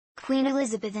Queen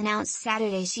Elizabeth announced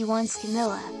Saturday she wants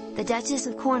Camilla, the Duchess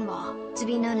of Cornwall, to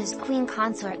be known as Queen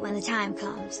Consort when the time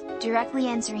comes, directly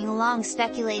answering a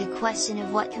long-speculated question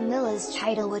of what Camilla's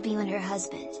title would be when her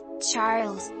husband,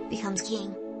 Charles, becomes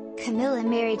king. Camilla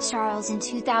married Charles in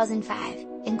 2005,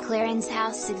 and Clarence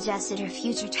House suggested her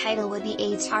future title would be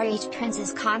HRH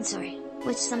Princess Consort,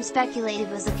 which some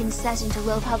speculated was a concession to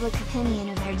low public opinion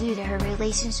of her due to her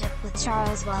relationship with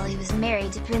Charles while he was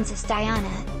married to Princess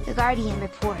Diana, The Guardian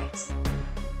reports.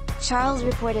 Charles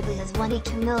reportedly has wanted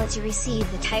Camilla to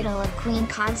receive the title of Queen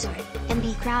Consort, and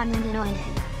be crowned and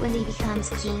anointed, when he becomes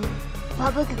king.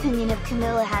 Public opinion of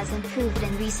Camilla has improved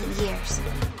in recent years.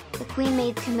 The Queen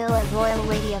made Camilla Royal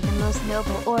Lady of the Most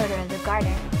Noble Order of the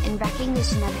Garter, in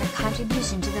recognition of her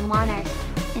contribution to the monarchy,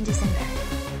 in December.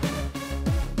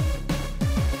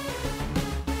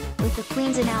 With the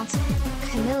Queen's announcement,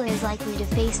 Camilla is likely to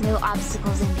face no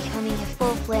obstacles in becoming a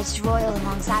full-fledged royal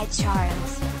alongside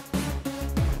Charles.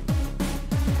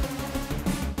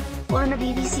 Former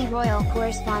BBC royal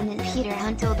correspondent Peter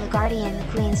Hunt told The Guardian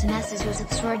the Queen's message was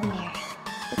extraordinary.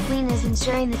 The Queen is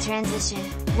ensuring the transition,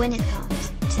 when it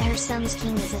comes, to her son's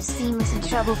king is as seamless and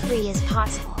trouble-free as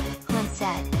possible, Hunt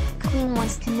said. Queen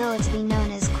wants Camilla to be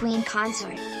known as Queen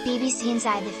Consort. BBC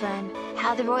inside the firm,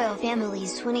 how the royal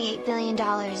family's $28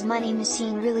 billion money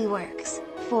machine really works,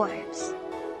 Forbes.